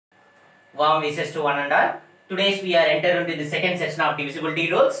Warm wishes to one and all. Today we are entering into the second session of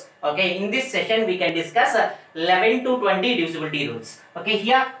divisibility rules. Okay, in this session we can discuss 11 to 20 divisibility rules. Okay,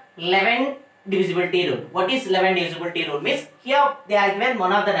 here 11 divisibility rule. What is 11 divisibility rule? Means here they are given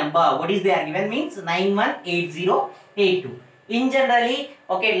one of the number. What is they are given? Means 918082. In generally,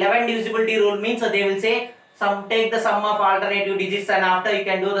 okay, 11 divisibility rule means they will say take the sum of alternative digits and after you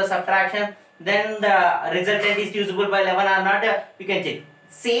can do the subtraction. Then the resultant is divisible by 11 or not. You can check.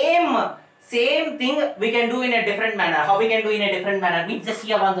 Same thing we can do in a different manner. How we can do in a different manner? Means just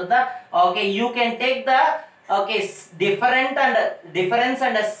here one the okay, you can take the difference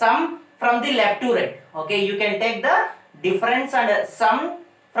and sum from the left to right. Okay, you can take the difference and sum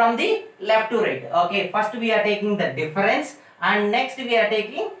from the left to right. Okay, first we are taking the difference and next we are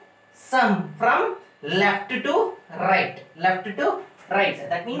taking sum from left to right. That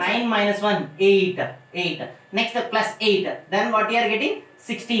means 9 minus 1 8. Next plus 8. Then what we are getting?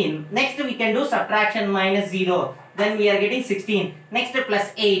 16. Next we can do subtraction minus 0. Then we are getting 16. Next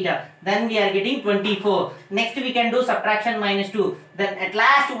plus 8. Then we are getting 24. Next we can do subtraction minus 2. Then at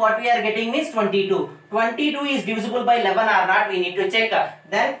last what we are getting means 22. 22 is divisible by 11 or not, we need to check.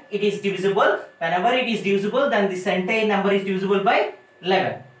 Then it is divisible. Whenever it is divisible, then this entire number is divisible by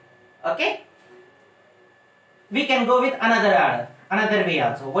 11. Okay. We can go with another way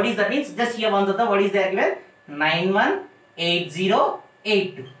also. What is that means? Just here one what is there given?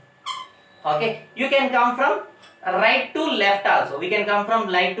 918082. Okay, you can come from right to left also. We can come from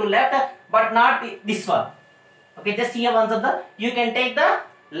right to left, but not this one. Okay, just here one you can take the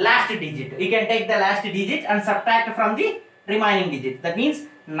last digit. You can take the last digit and subtract from the remaining digit. That means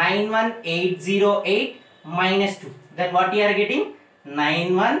 91808 minus 2. Then what you are getting?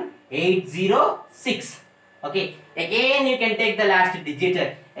 91806. Okay, again you can take the last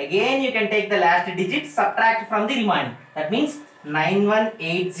digit. Again you can take the last digit, subtract from the remaining. That means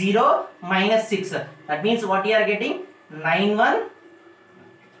 9180 minus 6. That means what you are getting?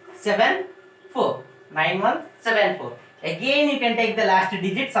 9174. 9174. Again you can take the last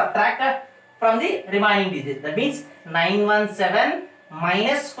digit, subtract from the remaining digit. That means 917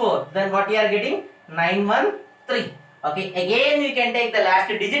 minus 4. Then what you are getting? 913. Okay, again you can take the last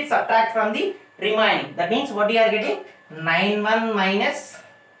digit, subtract from the remaining. That means what you are getting? 91 minus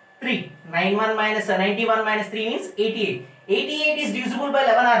 3. 91 minus 91 minus 3 means 88. 88 is divisible by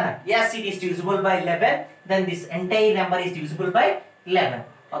 11 or not? Yes, it is divisible by 11. Then this entire number is divisible by 11.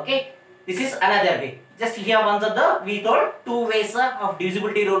 Okay. This is another way. Just here once we told two ways of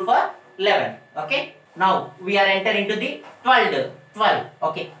divisibility rule for 11. Okay. Now we are entering into the 12.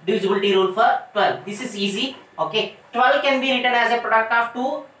 Okay. Divisibility rule for 12. This is easy. Okay. 12 can be written as a product of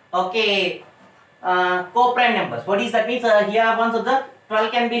two. Okay. Co-prime numbers. What is that means? Here once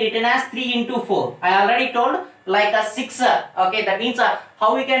 12 can be written as 3 into 4. I already told like a 6. Okay, that means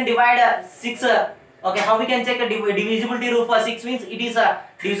how we can divide 6. Okay, how we can check a divisibility rule for 6 means it is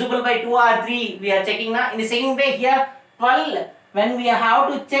divisible by 2 or 3. We are checking now. In the same way here 12, when we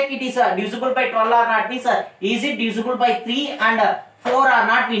have to check it is divisible by 12 or not means is it divisible by 3 and 4 or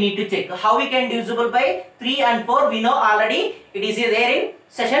not, we need to check. How we can divisible by 3 and 4 we know already. It is there in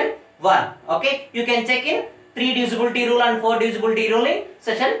session 1. Okay, you can check in 3 divisibility rule and 4 divisibility rule in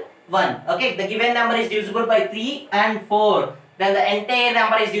session 1. Okay, the given number is divisible by 3 and 4. Then the entire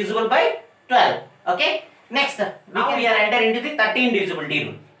number is divisible by 12. Okay, next now we are entering into the 13 divisibility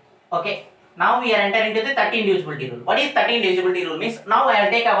rule. Okay, now we are entering into the 13 divisibility rule. What is 13 divisibility rule means? Now I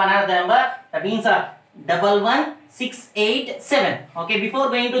will take one other number, that means 11687. Okay, before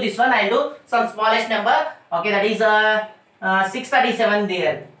going to this one I will do some smallest number. Okay, that is 637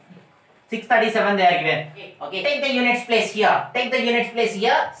 there. 637 they are given. Okay, take the units place here.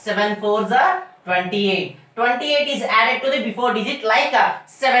 7 4s are 28. 28 is added to the before digit like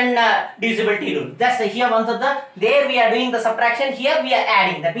 7 divisibility rule. Just here once there we are doing the subtraction. Here we are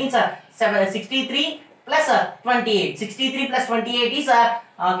adding. That means 63 plus 28. 63 plus 28 is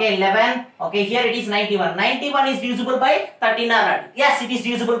 11. Okay, here it is 91. 91 is divisible by 13 or not? Yes, it is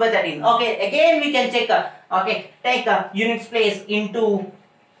divisible by 13. Okay, again we can check. Okay, take units place into.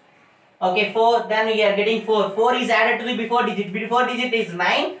 Okay, 4, then we are getting 4. 4 is added to the before digit. Before digit is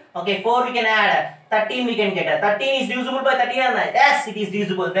 9. Okay, 4 we can add. 13 we can get. 13 is divisible by 13 or not? Yes, it is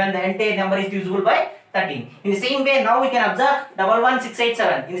divisible. Then the entire number is divisible by 13. In the same way, now we can observe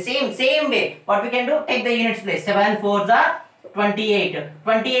 11687. In the same way, what we can do? Take the units place. 7 4s are 28.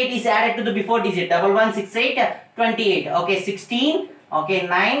 28 is added to the before digit. 1168 28. Okay, 16. Okay,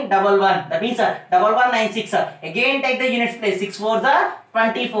 911. That means 1196. Again take the units place. 6 4s are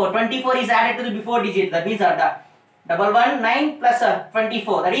 24. 24 is added to the before digit. That means 119 plus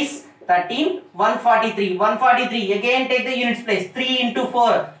 24. That is 13 143. 143. Again take the units place. 3 into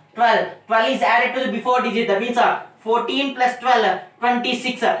 4. 12. 12 is added to the before digit. That means 14 plus 12,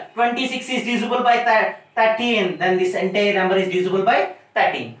 26. 26 is divisible by 13. Then this entire number is divisible by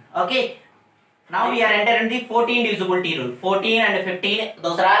 13. Okay. Now we are entering the 14 divisibility rule. 14 and 15,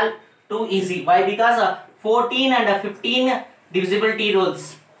 those are all too easy. Why? Because 14 and 15 divisibility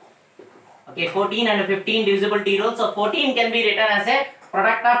rules. Okay, 14 and 15 divisibility rules. So 14 can be written as a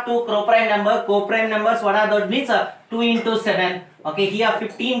product of two co-prime number. Co-prime numbers, what are those? Means 2 into 7. Okay, here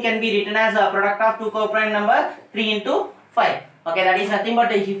 15 can be written as a product of two co-prime number 3 into 5. Okay, that is nothing but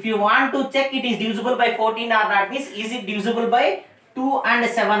if you want to check it is divisible by 14 or not, means is it divisible by 2 and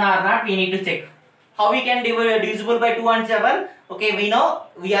 7 or not, we need to check. How we can divisible by 2 and 7? Okay, we know,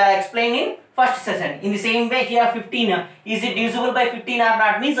 we are explaining first session. In the same way here 15, is it divisible by 15 or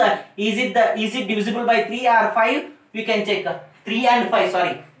not, means is it divisible by 3 or 5? We can check 3 and 5,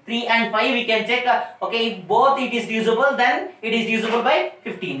 sorry, 3 and 5 we can check. Okay, if both it is divisible, then it is divisible by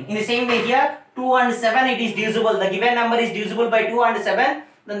 15. In the same way here 2 and 7 it is divisible. The given number is divisible by 2 and 7.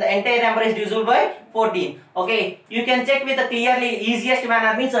 Then the entire number is divisible by 14. Okay, you can check with a clearly easiest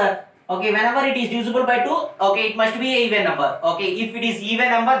manner, means okay, whenever it is divisible by 2, okay, it must be a even number. Okay, if it is even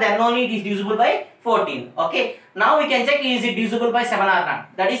number, then only it is divisible by 14. Okay, now we can check is it divisible by 7 or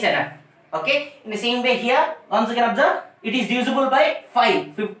not. That is enough. Okay, in the same way here, once again observe, it is divisible by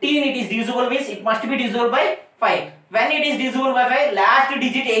 5. 15 it is divisible, means it must be divisible by 5. When it is divisible by 5, last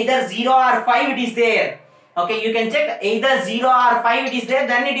digit either 0 or 5 it is there. Okay, you can check either 0 or 5 it is there,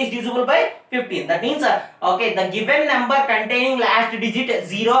 then it is divisible by 15. That means, okay, the given number containing last digit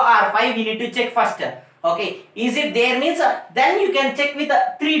 0 or 5 we need to check first. Okay, is it there, means then you can check with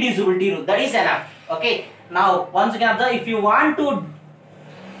 3 divisibility rule. That is enough. Okay, now once again observe, if you want to,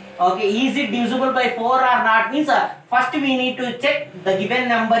 okay, is it divisible by 4 or not, means first we need to check the given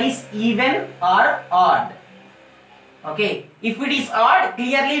number is even or odd. Okay, if it is odd,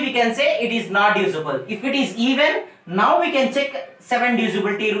 clearly we can say it is not divisible. If it is even, now we can check 7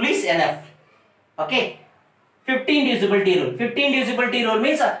 divisibility rule is enough. Okay, 15 divisibility rule. 15 divisibility rule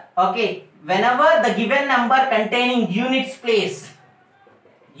means, okay, whenever the given number containing units place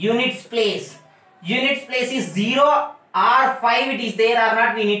is 0 or 5 it is there or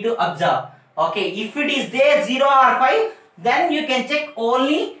not, we need to observe. Okay, if it is there 0 or 5, then you can check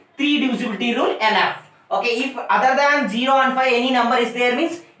only 3 divisibility rule enough. Okay, if other than 0 and 5 any number is there,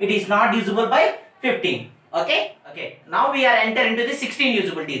 means it is not divisible by 15. Okay, okay. Now we are entering into the 16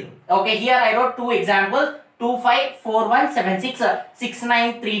 divisibility rule. Okay, here I wrote 2 examples: 2, 5, 4, 1, 7, 6, 6,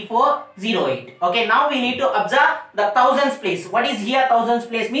 9, 3, 4, 0, 8. Okay, now we need to observe the thousands place. What is here thousands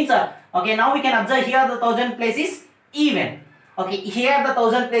place means? Okay, now we can observe here the thousand place is even. Okay, here the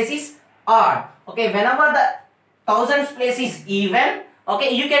thousand place is odd. Okay, whenever the thousands place is even,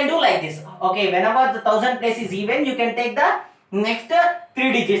 okay, you can do like this. Okay, whenever the thousand place is even, you can take the next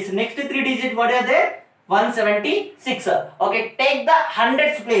 3 digits. Next 3 digits, what are there? 176. Okay, take the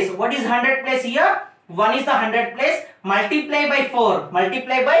hundreds place. What is 100 place here? 1 is the 100 place. Multiply by 4.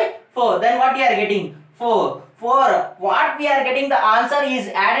 Multiply by 4. Then what we are getting? 4. 4. What we are getting? The answer is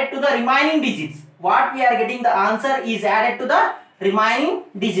added to the remaining digits. What we are getting? The answer is added to the remaining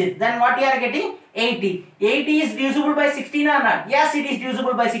digits. Then what we are getting? 80. 80 is divisible by 16 or not? Yes, it is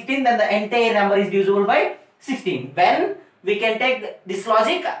divisible by 16. Then the entire number is divisible by 16. When we can take this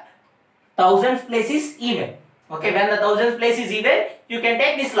logic, thousands place is even. Okay, when the thousands place is even, you can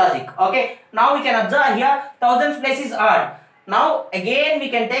take this logic. Okay, now we can observe here thousands place is odd. Now again we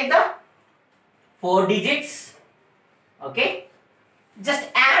can take the 4 digits. Okay, just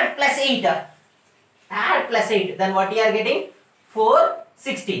add plus 8. Add plus 8. Then what we are getting? 4,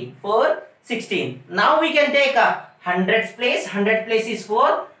 16. 4, 16. Now we can take a hundreds place. 100 place is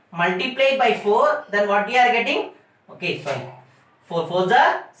 4. Multiply by 4. Then what we are getting? Okay, sorry. 4 4s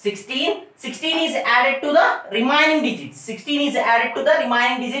are 16. 16 is added to the remaining digits. 16 is added to the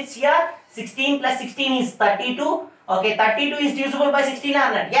remaining digits here. 16 plus 16 is 32. Okay, 32 is divisible by 16 or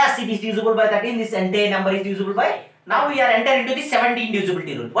not? Yes, it is divisible by 13. This entire number is divisible by. Now we are entering into the 17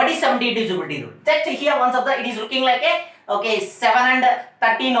 divisibility rule. What is 17 divisibility rule? Just here once of the, it is looking like a, okay, 7 and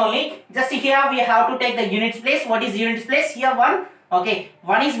 13 only. Just here we have to take the units place. What is units place? Here 1. Okay,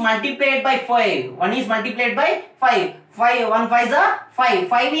 1 is multiplied by 5. 1 is multiplied by 5. 5, 1 5 is a 5.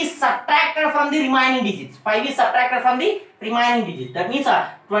 5 is subtracted from the remaining digits. 5 is subtracted from the remaining digits. That means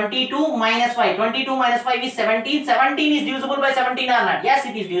 22 minus 5. 22 minus 5 is 17. 17 is divisible by 17 or not? Yes,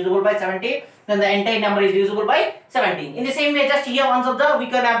 it is divisible by 17. Then the entire number is divisible by 17. In the same way, just here once observe, we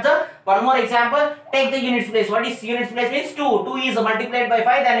can observe one more example. Take the units place. What is units place means? 2. 2 is multiplied by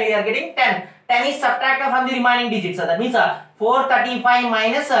 5. Then we are getting 10. 10 is subtracted from the remaining digits. So that means 435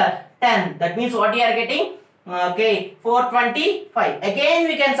 minus 10. That means what we are getting? Okay, 425. Again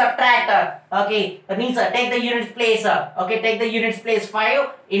we can subtract. Okay, that means take the units place. Okay, take the units place 5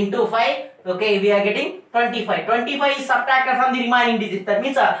 into 5. Okay, we are getting 25. 25 is subtracted from the remaining digits. That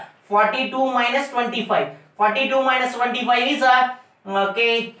means 42 minus 25. 42 minus 25 is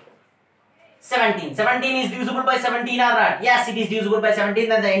okay, 17. 17 is divisible by 17 or not? Yes, it is divisible by 17.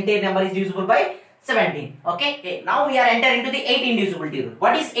 Then the entire number is divisible by 17. Okay. Now we are entering into the 18 divisibility rule.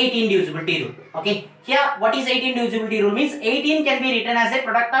 What is 18 divisibility rule? Okay. Here, what is 18 divisibility rule? Means 18 can be written as a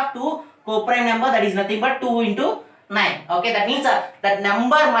product of two co-prime number, that is nothing but 2 into 9. Okay, that means that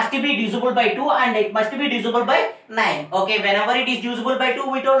number must be divisible by 2 and it must be divisible by 9. Okay, whenever it is divisible by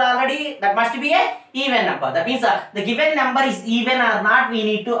 2, we told already that must be a even number. That means the given number is even or not, we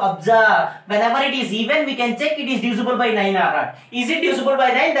need to observe. Whenever it is even, we can check it is divisible by 9 or not. Is it divisible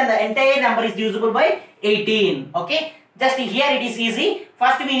by 9? Then the entire number is divisible by 18. Okay. Just here it is easy.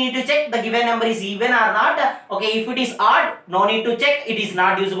 First we need to check the given number is even or not. Okay, if it is odd, no need to check, it is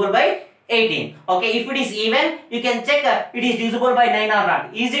not divisible by 18. Okay, if it is even, you can check it is divisible by 9 or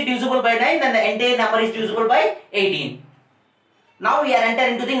not. Is it divisible by 9? Then the entire number is divisible by 18. Now we are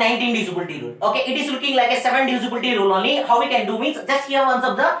entering into the 19 divisibility rule. Okay, it is looking like a 7 divisibility rule only. How we can do means, just here once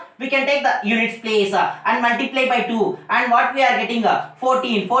observe, we can take the units place and multiply by 2. And what we are getting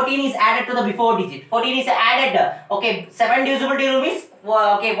 14. 14 is added to the before digit. 14 is added. Okay, 7 divisibility rule means,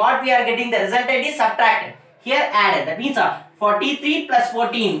 okay, what we are getting, the resultant is subtracted. Here added. That means 43 plus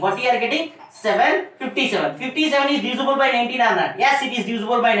 14. What we are getting? 7, 57. 57 is divisible by 19 or not? Yes, it is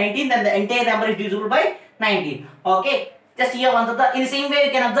divisible by 19. Then the entire number is divisible by 19. Okay. Just here once the, in the same way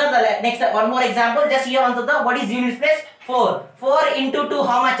you can observe the next one more example. Just here once the, what is units place? 4. 4 into 2,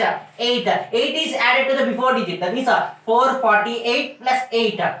 how much? 8. 8 is added to the before digit. That means 448 plus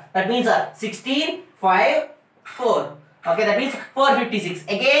 8. That means 16, 5, 4. Okay, that means 456.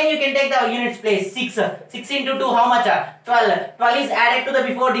 Again you can take the units place. 6. 6 into 2, how much? 12. 12 is added to the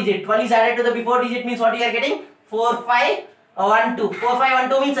before digit. 12 is added to the before digit means what you are getting? 4, 5, 1, 2. 4, 5, 1,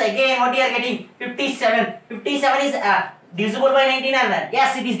 2 means again what you are getting? 57. 57 is divisible by 19 or not?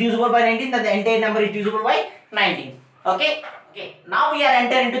 Yes, it is divisible by 19. Then the entire number is divisible by 19. Okay. Okay. Now we are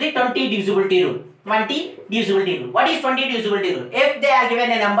entering into the 20 divisibility rule. 20 divisibility rule. What is 20 divisibility rule? If they are given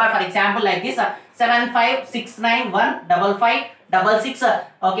a number, for example, like this 7, 5, 6, 9, 1, 5, 5, 6,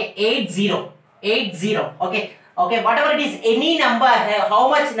 okay, 80. 80. Okay. Okay, whatever it is, any number, how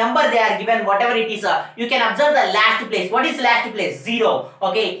much number they are given, whatever it is, you can observe the last place. What is last place? 0.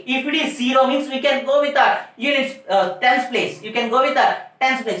 Okay, if it is 0 means we can go with the units tens place. You can go with the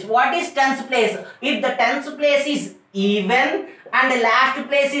tens place. What is tens place? If the tens place is even and the last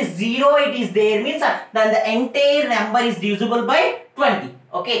place is 0, it is there means then the entire number is divisible by 20.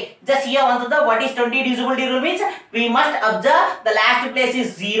 Okay, just here once the what is 20 divisibility rule means we must observe the last place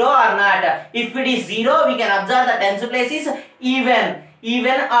is 0 or not. If it is 0, we can observe the tens place is even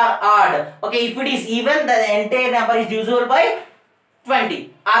or odd. Okay, if it is even, the entire number is divisible by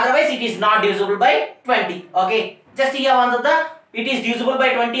 20. Otherwise, it is not divisible by 20. Okay, just here once the it is divisible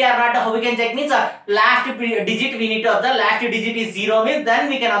by 20 or not. How we can check means last digit we need to observe. Last digit is 0 means then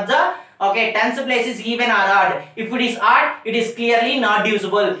we can observe. Okay, tens place is even or odd. If it is odd, it is clearly not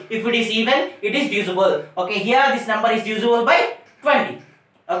divisible. If it is even, it is divisible. Okay, here this number is divisible by 20.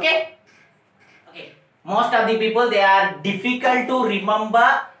 Okay. Okay. Most of the people, they are difficult to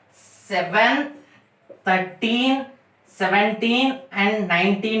remember 7, 13, 17 and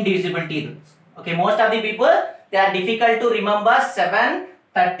 19 divisibility rules. Okay, most of the people, they are difficult to remember 7,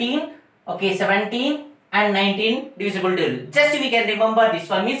 13, okay, 17 and 19 divisibility rule. Just we can remember this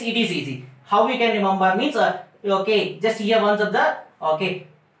one means it is easy. How we can remember means okay, just here once of the okay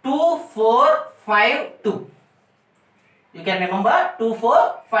 2, 4, 5, 2. You can remember 2,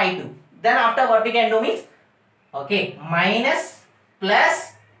 4, 5, 2. Then after what we can do means okay, minus,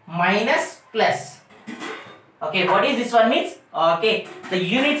 plus, minus, plus. Okay, what is this one means? Okay, the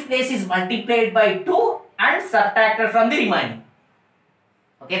units place is multiplied by 2 and subtracted from the remaining.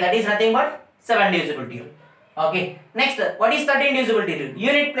 Okay, that is nothing but 7 divisibility rule. Okay, next what is 13 divisibility rule?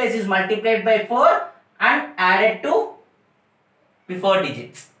 Unit place is multiplied by 4 and added to before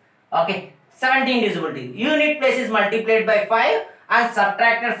digits. Okay, 17 divisibility. Unit place is multiplied by 5 and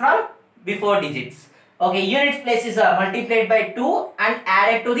subtracted from before digits. Okay, unit place is multiplied by 2 and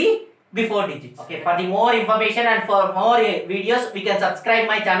added to the before digits. Okay, for the more information and for more videos, we can subscribe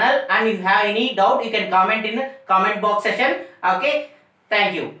my channel, and if you have any doubt, you can comment in comment box section. Okay,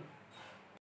 thank you.